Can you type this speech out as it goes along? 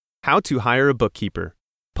How to Hire a Bookkeeper,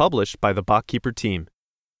 published by the BotKeeper team.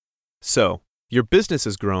 So, your business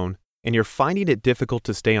has grown, and you're finding it difficult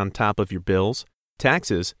to stay on top of your bills,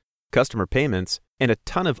 taxes, customer payments, and a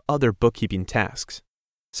ton of other bookkeeping tasks.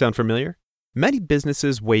 Sound familiar? Many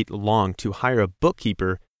businesses wait long to hire a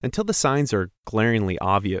bookkeeper until the signs are glaringly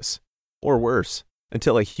obvious. Or worse,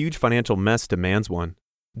 until a huge financial mess demands one.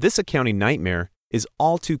 This accounting nightmare is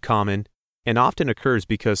all too common and often occurs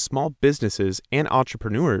because small businesses and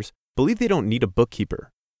entrepreneurs believe they don't need a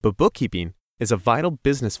bookkeeper. But bookkeeping is a vital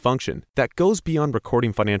business function that goes beyond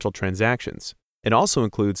recording financial transactions. It also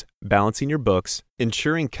includes balancing your books,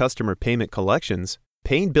 ensuring customer payment collections,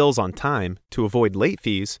 paying bills on time to avoid late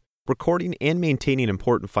fees, recording and maintaining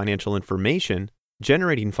important financial information,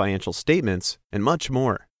 generating financial statements, and much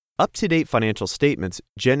more. Up-to-date financial statements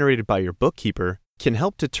generated by your bookkeeper can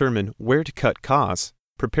help determine where to cut costs,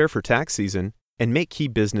 prepare for tax season, and make key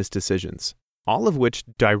business decisions, all of which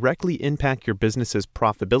directly impact your business's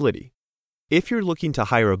profitability. If you're looking to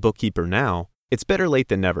hire a bookkeeper now, it's better late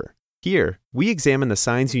than never. Here, we examine the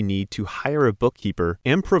signs you need to hire a bookkeeper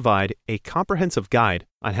and provide a comprehensive guide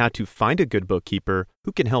on how to find a good bookkeeper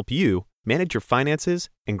who can help you manage your finances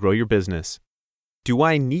and grow your business. Do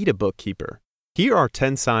I need a bookkeeper? Here are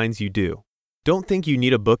 10 signs you do. Don't think you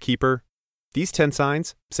need a bookkeeper? These 10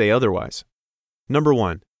 signs say otherwise. Number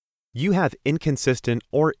 1. You have inconsistent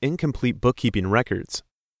or incomplete bookkeeping records.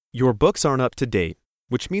 Your books aren't up to date,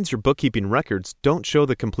 which means your bookkeeping records don't show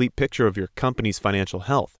the complete picture of your company's financial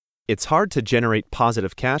health. It's hard to generate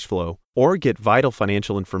positive cash flow or get vital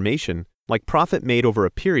financial information like profit made over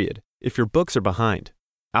a period if your books are behind.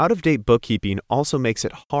 Out-of-date bookkeeping also makes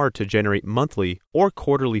it hard to generate monthly or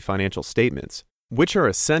quarterly financial statements, which are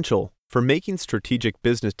essential for making strategic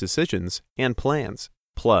business decisions and plans.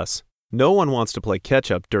 Plus, no one wants to play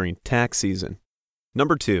catch-up during tax season.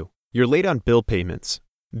 Number 2, you're late on bill payments.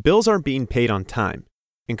 Bills aren't being paid on time,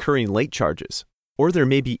 incurring late charges, or there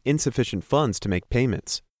may be insufficient funds to make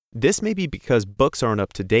payments. This may be because books aren't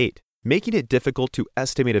up to date, making it difficult to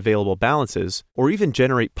estimate available balances or even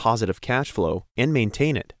generate positive cash flow and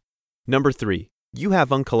maintain it. Number 3, you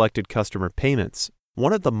have uncollected customer payments.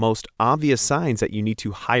 One of the most obvious signs that you need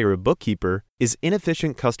to hire a bookkeeper is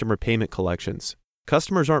inefficient customer payment collections.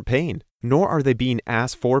 Customers aren't paying, nor are they being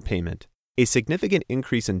asked for payment. A significant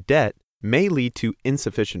increase in debt may lead to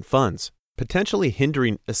insufficient funds, potentially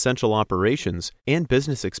hindering essential operations and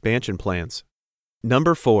business expansion plans.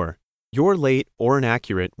 Number 4, you're late or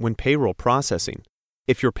inaccurate when payroll processing.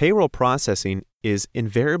 If your payroll processing is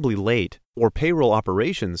invariably late or payroll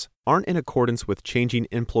operations aren't in accordance with changing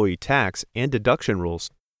employee tax and deduction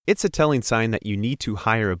rules, it's a telling sign that you need to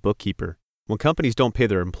hire a bookkeeper. When companies don't pay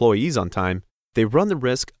their employees on time, they run the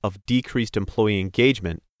risk of decreased employee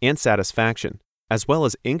engagement and satisfaction, as well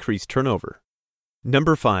as increased turnover.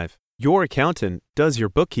 Number 5, your accountant does your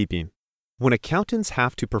bookkeeping. When accountants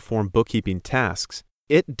have to perform bookkeeping tasks,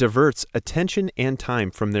 it diverts attention and time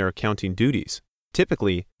from their accounting duties.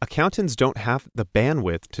 Typically, accountants don't have the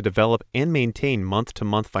bandwidth to develop and maintain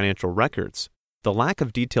month-to-month financial records. The lack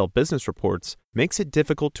of detailed business reports makes it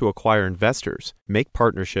difficult to acquire investors, make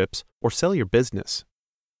partnerships, or sell your business.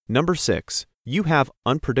 Number 6, you have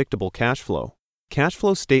unpredictable cash flow. Cash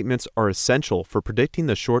flow statements are essential for predicting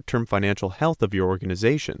the short-term financial health of your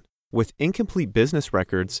organization. With incomplete business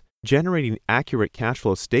records, generating accurate cash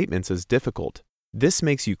flow statements is difficult. This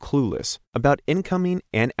makes you clueless about incoming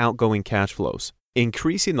and outgoing cash flows,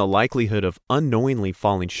 increasing the likelihood of unknowingly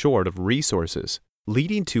falling short of resources,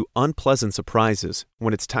 leading to unpleasant surprises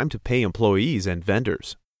when it's time to pay employees and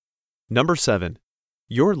vendors. Number 7,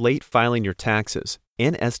 you're late filing your taxes,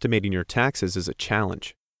 and estimating your taxes is a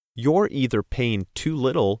challenge. You're either paying too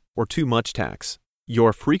little or too much tax.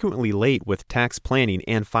 You're frequently late with tax planning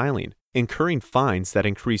and filing, incurring fines that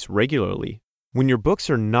increase regularly. When your books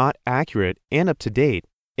are not accurate and up to date,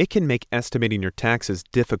 it can make estimating your taxes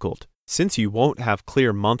difficult, since you won't have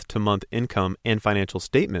clear month-to-month income and financial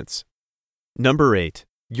statements. Number 8,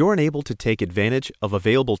 you're unable to take advantage of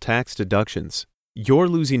available tax deductions. You're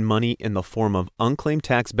losing money in the form of unclaimed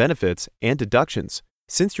tax benefits and deductions,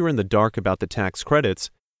 since you're in the dark about the tax credits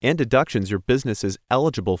and deductions your business is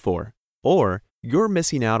eligible for, or you're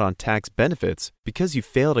missing out on tax benefits because you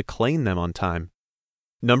fail to claim them on time.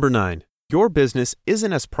 Number 9, your business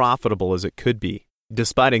isn't as profitable as it could be.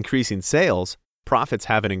 Despite increasing sales, profits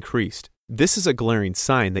haven't increased. This is a glaring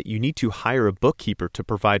sign that you need to hire a bookkeeper to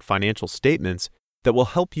provide financial statements that will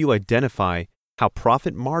help you identify how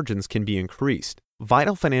profit margins can be increased.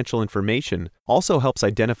 Vital financial information also helps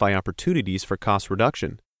identify opportunities for cost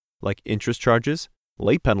reduction, like interest charges,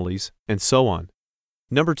 late penalties, and so on.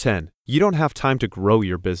 Number 10, you don't have time to grow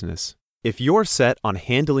your business. If you're set on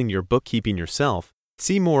handling your bookkeeping yourself,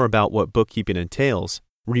 see more about what bookkeeping entails.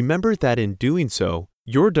 Remember that in doing so,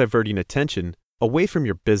 you're diverting attention away from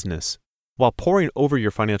your business. While poring over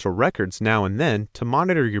your financial records now and then to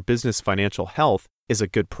monitor your business financial health is a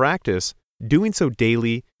good practice, doing so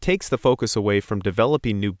daily takes the focus away from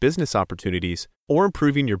developing new business opportunities or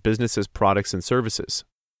improving your business's products and services.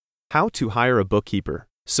 How to hire a bookkeeper.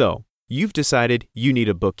 So, you've decided you need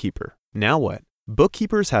a bookkeeper. Now what?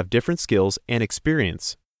 Bookkeepers have different skills and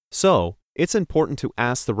experience. So, it's important to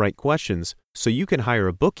ask the right questions so you can hire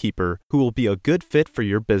a bookkeeper who will be a good fit for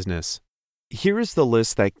your business. Here is the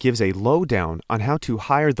list that gives a lowdown on how to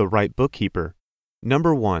hire the right bookkeeper.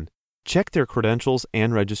 Number 1. Check their credentials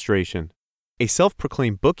and registration. A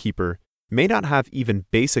self-proclaimed bookkeeper may not have even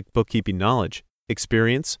basic bookkeeping knowledge,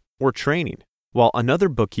 experience, or training, while another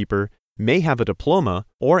bookkeeper may have a diploma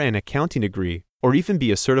or an accounting degree or even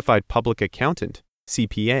be a certified public accountant,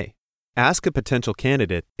 CPA. Ask a potential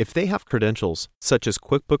candidate if they have credentials such as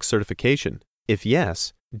QuickBooks certification. If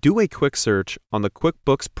yes, do a quick search on the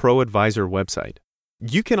QuickBooks Pro Advisor website.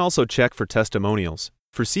 You can also check for testimonials.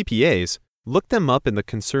 For CPAs, look them up in the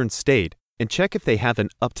concerned state and check if they have an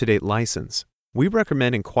up-to-date license. We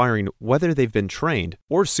recommend inquiring whether they've been trained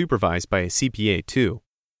or supervised by a CPA too.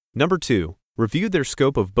 Number 2, review their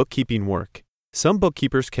scope of bookkeeping work. Some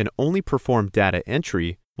bookkeepers can only perform data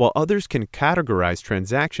entry, while others can categorize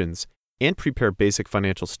transactions and prepare basic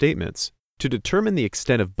financial statements. To determine the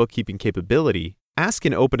extent of bookkeeping capability, ask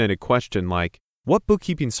an open-ended question like, what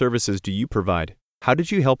bookkeeping services do you provide? How did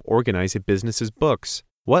you help organize a business's books?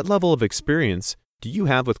 What level of experience do you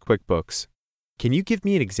have with QuickBooks? Can you give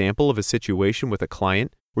me an example of a situation with a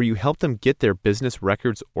client where you helped them get their business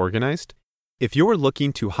records organized? If you're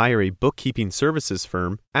looking to hire a bookkeeping services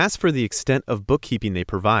firm, ask for the extent of bookkeeping they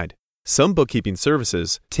provide. Some bookkeeping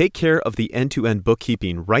services take care of the end-to-end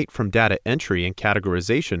bookkeeping right from data entry and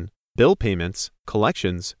categorization, bill payments,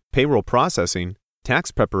 collections, payroll processing,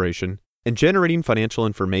 tax preparation, and generating financial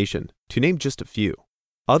information, to name just a few.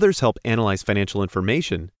 Others help analyze financial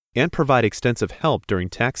information and provide extensive help during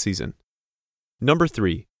tax season. Number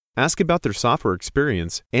 3, ask about their software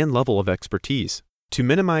experience and level of expertise. To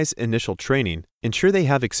minimize initial training, ensure they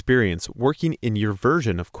have experience working in your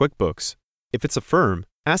version of QuickBooks. If it's a firm,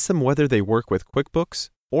 ask them whether they work with QuickBooks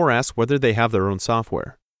or ask whether they have their own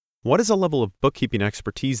software. What is the level of bookkeeping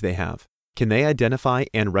expertise they have? Can they identify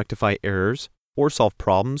and rectify errors or solve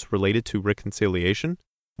problems related to reconciliation?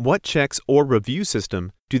 What checks or review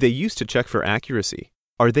system do they use to check for accuracy?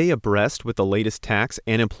 Are they abreast with the latest tax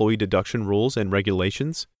and employee deduction rules and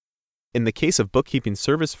regulations? In the case of bookkeeping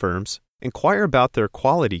service firms, inquire about their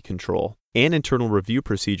quality control and internal review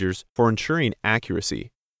procedures for ensuring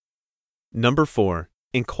accuracy. Number 4,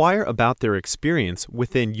 inquire about their experience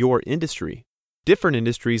within your industry. Different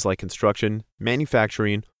industries like construction,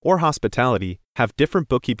 manufacturing, or hospitality have different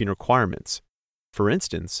bookkeeping requirements. For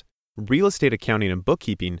instance, real estate accounting and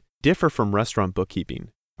bookkeeping differ from restaurant bookkeeping.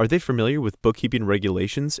 Are they familiar with bookkeeping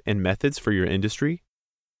regulations and methods for your industry?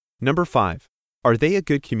 Number 5, are they a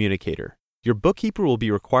good communicator? Your bookkeeper will be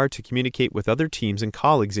required to communicate with other teams and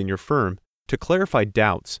colleagues in your firm to clarify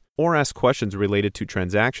doubts or ask questions related to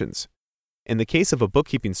transactions. In the case of a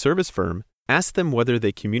bookkeeping service firm, ask them whether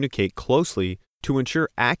they communicate closely to ensure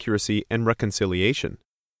accuracy and reconciliation.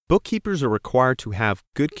 Bookkeepers are required to have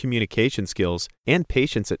good communication skills and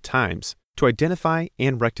patience at times to identify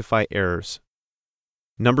and rectify errors.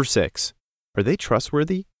 Number 6, are they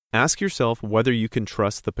trustworthy? Ask yourself whether you can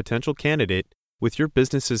trust the potential candidate with your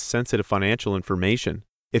business's sensitive financial information.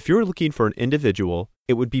 If you're looking for an individual,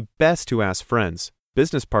 it would be best to ask friends,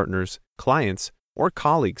 business partners, clients, or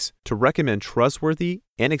colleagues to recommend trustworthy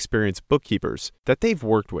and experienced bookkeepers that they've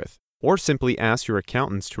worked with, or simply ask your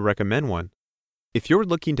accountants to recommend one. If you're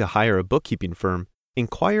looking to hire a bookkeeping firm,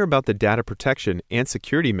 inquire about the data protection and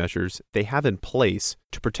security measures they have in place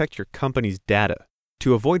to protect your company's data.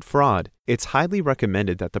 To avoid fraud, it's highly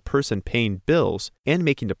recommended that the person paying bills and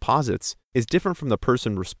making deposits is different from the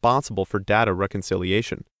person responsible for data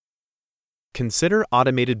reconciliation. Consider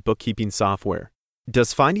automated bookkeeping software.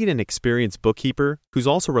 Does finding an experienced bookkeeper who's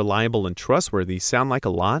also reliable and trustworthy sound like a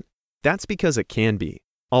lot? That's because it can be.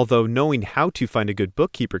 Although knowing how to find a good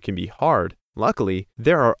bookkeeper can be hard, luckily,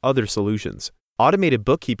 there are other solutions. Automated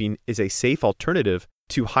bookkeeping is a safe alternative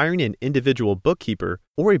to hiring an individual bookkeeper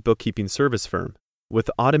or a bookkeeping service firm. With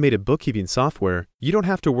automated bookkeeping software, you don't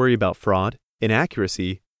have to worry about fraud,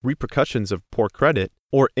 inaccuracy, repercussions of poor credit,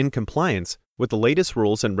 or incompliance with the latest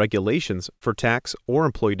rules and regulations for tax or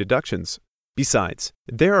employee deductions. Besides,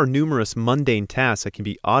 there are numerous mundane tasks that can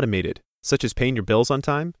be automated, such as paying your bills on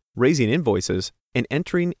time, raising invoices, and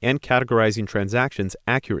entering and categorizing transactions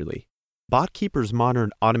accurately. BotKeeper's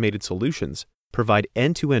modern automated solutions provide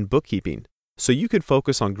end-to-end bookkeeping so you can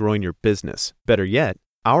focus on growing your business. Better yet,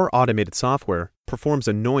 our automated software performs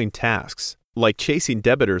annoying tasks like chasing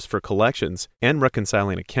debitors for collections and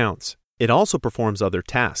reconciling accounts. It also performs other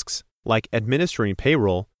tasks like administering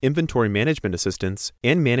payroll, inventory management assistance,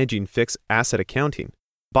 and managing fixed asset accounting.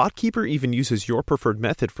 BotKeeper even uses your preferred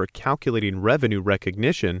method for calculating revenue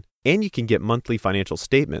recognition, and you can get monthly financial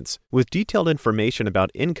statements with detailed information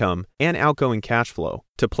about income and outgoing cash flow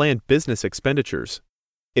to plan business expenditures.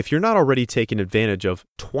 If you're not already taking advantage of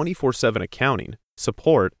 24/7 accounting,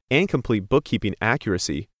 support, and complete bookkeeping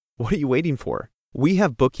accuracy, what are you waiting for? We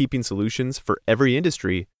have bookkeeping solutions for every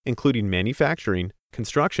industry, including manufacturing,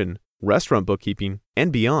 construction, restaurant bookkeeping,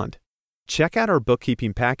 and beyond. Check out our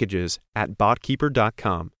bookkeeping packages at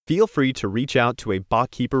botkeeper.com. Feel free to reach out to a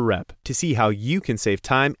BotKeeper rep to see how you can save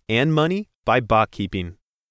time and money by BotKeeping.